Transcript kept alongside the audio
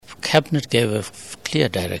Cabinet gave a clear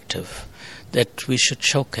directive that we should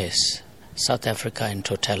showcase South Africa in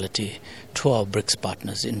totality to our BRICS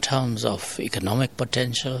partners in terms of economic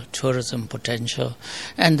potential, tourism potential,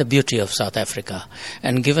 and the beauty of South Africa.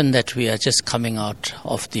 And given that we are just coming out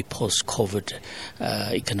of the post-COVID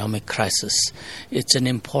economic crisis, it's an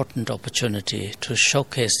important opportunity to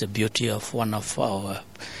showcase the beauty of one of our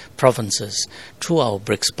provinces to our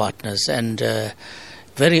BRICS partners. And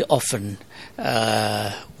very often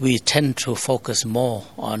we tend to focus more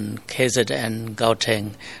on KZN,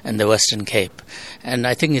 Gauteng and the Western Cape. And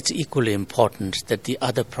I think it's equally important that the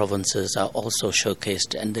other provinces are also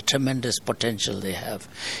showcased and the tremendous potential they have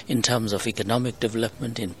in terms of economic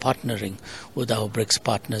development, in partnering with our BRICS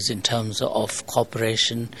partners in terms of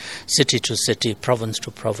cooperation, city to city, province to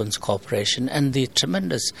province cooperation, and the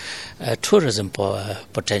tremendous tourism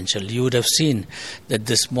potential. You would have seen that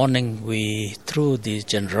this morning we, through the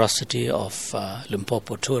generosity of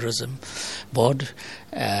Limpopo Tourism Board,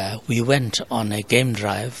 we went on a game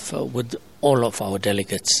drive with all of our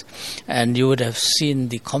delegates, and you would have seen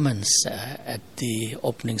the comments at the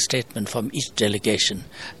opening statement from each delegation.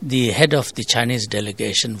 The head of the Chinese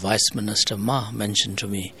delegation, Vice Minister Ma, mentioned to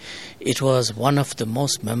me it was one of the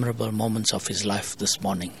most memorable moments of his life this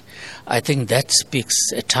morning. I think that speaks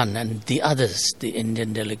a ton, and the others, the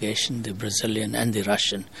Indian delegation, the Brazilian and the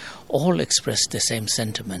Russian, all expressed the same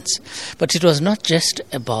sentiments. But it was not just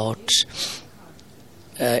about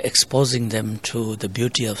exposing them to the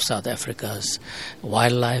beauty of South Africa's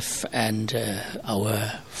wildlife and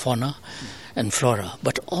our fauna and flora,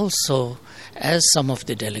 but also, as some of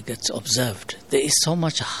the delegates observed, there is so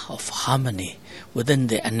much of harmony within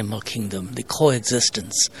the animal kingdom, the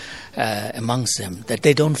coexistence amongst them, that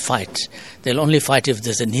they don't fight. They'll only fight if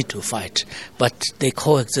there's a need to fight, but they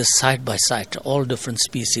coexist side by side, all different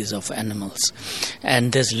species of animals.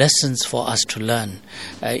 And there's lessons for us to learn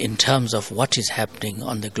in terms of what is happening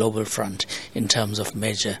on the global front, in terms of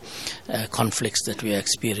major conflicts that we are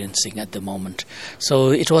experiencing at the moment. So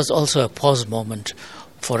it was also a pause moment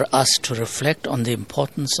for us to reflect on the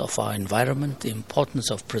importance of our environment, the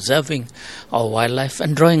importance of preserving our wildlife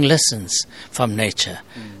and drawing lessons from nature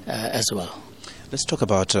as well. Let's talk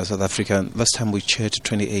about South Africa. Last time we chaired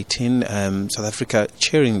 2018, South Africa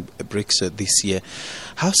chairing BRICS this year.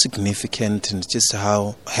 How significant and just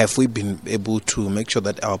how have we been able to make sure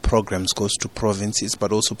that our programs goes to provinces,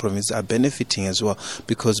 but also provinces are benefiting as well,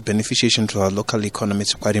 because beneficiation to our local economy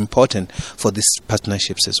is quite important for these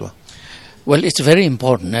partnerships as well? Well, it's very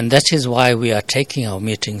important, and that is why we are taking our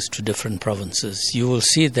meetings to different provinces. You will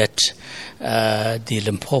see that the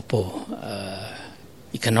Limpopo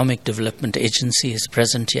Economic Development Agency is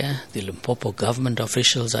present here, the Limpopo government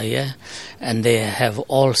officials are here, and they have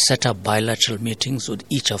all set up bilateral meetings with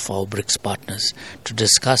each of our BRICS partners to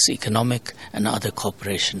discuss economic and other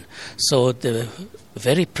cooperation. So the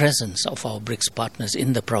very presence of our BRICS partners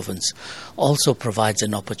in the province also provides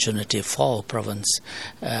an opportunity for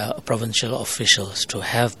our provincial officials to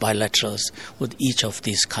have bilaterals with each of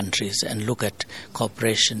these countries and look at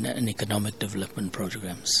cooperation and economic development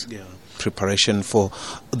programs. Yeah. Preparation for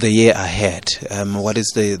the year ahead. What is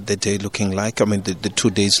the day looking like? I mean, the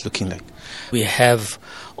 2 days looking like? We have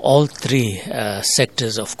all three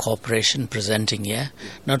sectors of cooperation presenting here,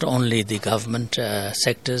 not only the government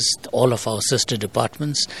sectors, all of our sister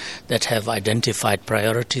departments that have identified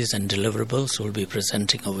priorities and deliverables will be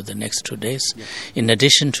presenting over the next 2 days. Yeah. In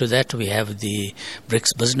addition to that, we have the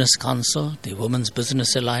BRICS Business Council, the Women's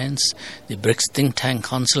Business Alliance, the BRICS Think Tank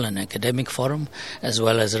Council and Academic Forum, as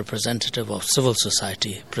well as a representative of civil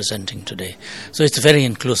society presenting today. So it's very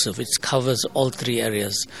inclusive. It covers all three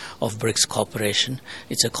areas of BRICS cooperation.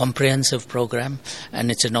 It's a comprehensive program, and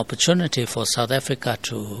it's an opportunity for South Africa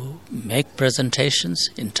to make presentations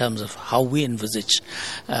in terms of how we envisage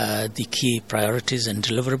the key priorities and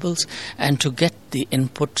deliverables, and to get the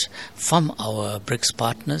input from our BRICS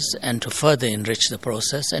partners and to further enrich the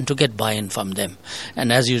process and to get buy-in from them.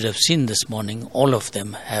 And as you'd have seen this morning, all of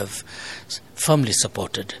them have firmly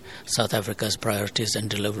supported South Africa's priorities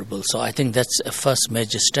and deliverables. So I think that's a first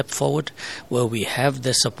major step forward where we have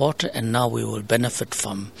their support, and now we will benefit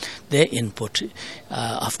from their input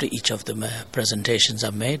after each of the presentations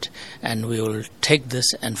are made, and we will take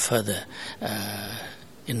this and further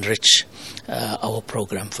enrich our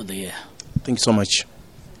program for the year. Thank you so much.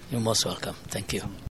 You're most welcome. Thank you.